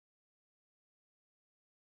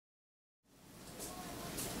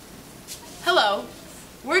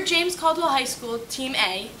We're James Caldwell High School, Team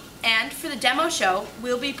A, and for the demo show,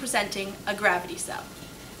 we'll be presenting a gravity cell.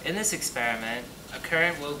 In this experiment, a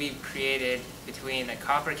current will be created between a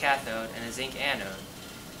copper cathode and a zinc anode.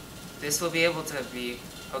 This will be able to be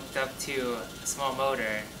hooked up to a small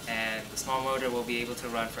motor, and the small motor will be able to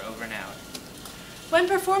run for over an hour. When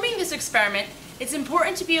performing this experiment, it's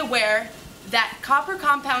important to be aware that copper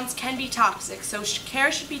compounds can be toxic, so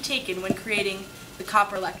care should be taken when creating the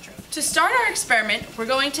copper electrode. To start our experiment, we're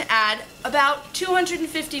going to add about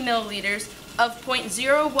 250 milliliters of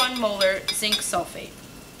 0.01 molar zinc sulfate.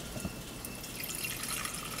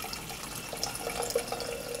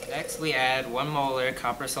 Next, we add 1 molar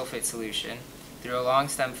copper sulfate solution through a long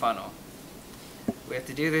stem funnel. We have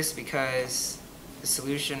to do this because the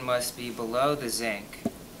solution must be below the zinc.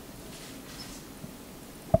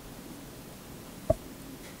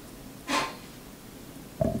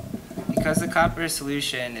 Because the copper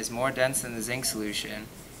solution is more dense than the zinc solution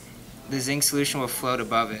will float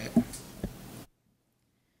above it.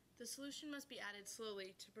 The solution must be added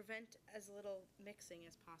slowly to prevent as little mixing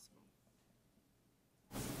as possible.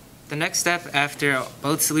 The next step after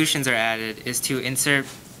both solutions are added is to insert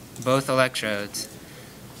both electrodes.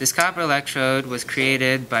 This copper electrode was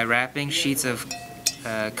created by wrapping sheets of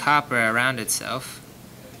copper around itself.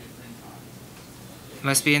 It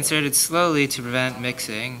must be inserted slowly to prevent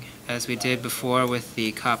mixing, as we did before with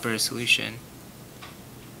the copper solution.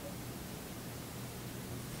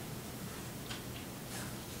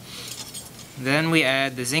 Then we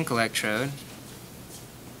add the zinc electrode.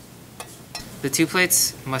 The two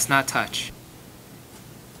plates must not touch.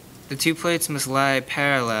 The two plates must lie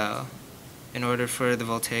parallel in order for the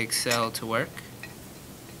voltaic cell to work.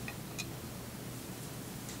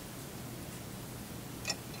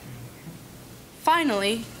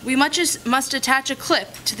 Finally, we must attach a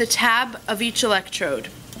clip to the tab of each electrode.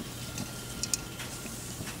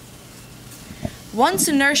 Once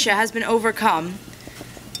inertia has been overcome,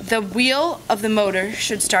 the wheel of the motor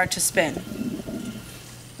should start to spin.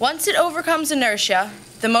 Once it overcomes inertia,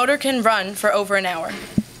 the motor can run for over an hour.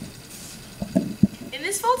 In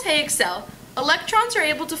this voltaic cell, electrons are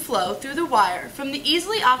able to flow through the wire from the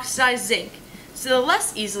easily oxidized zinc to the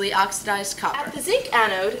less easily oxidized copper. At the zinc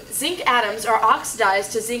anode, zinc atoms are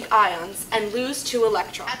oxidized to zinc ions and lose 2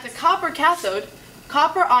 electrons. At the copper cathode,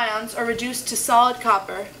 copper ions are reduced to solid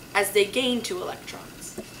copper as they gain 2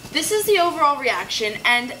 electrons. This is the overall reaction,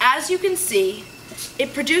 and as you can see,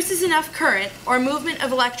 it produces enough current or movement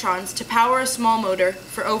of electrons to power a small motor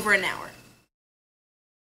for over an hour.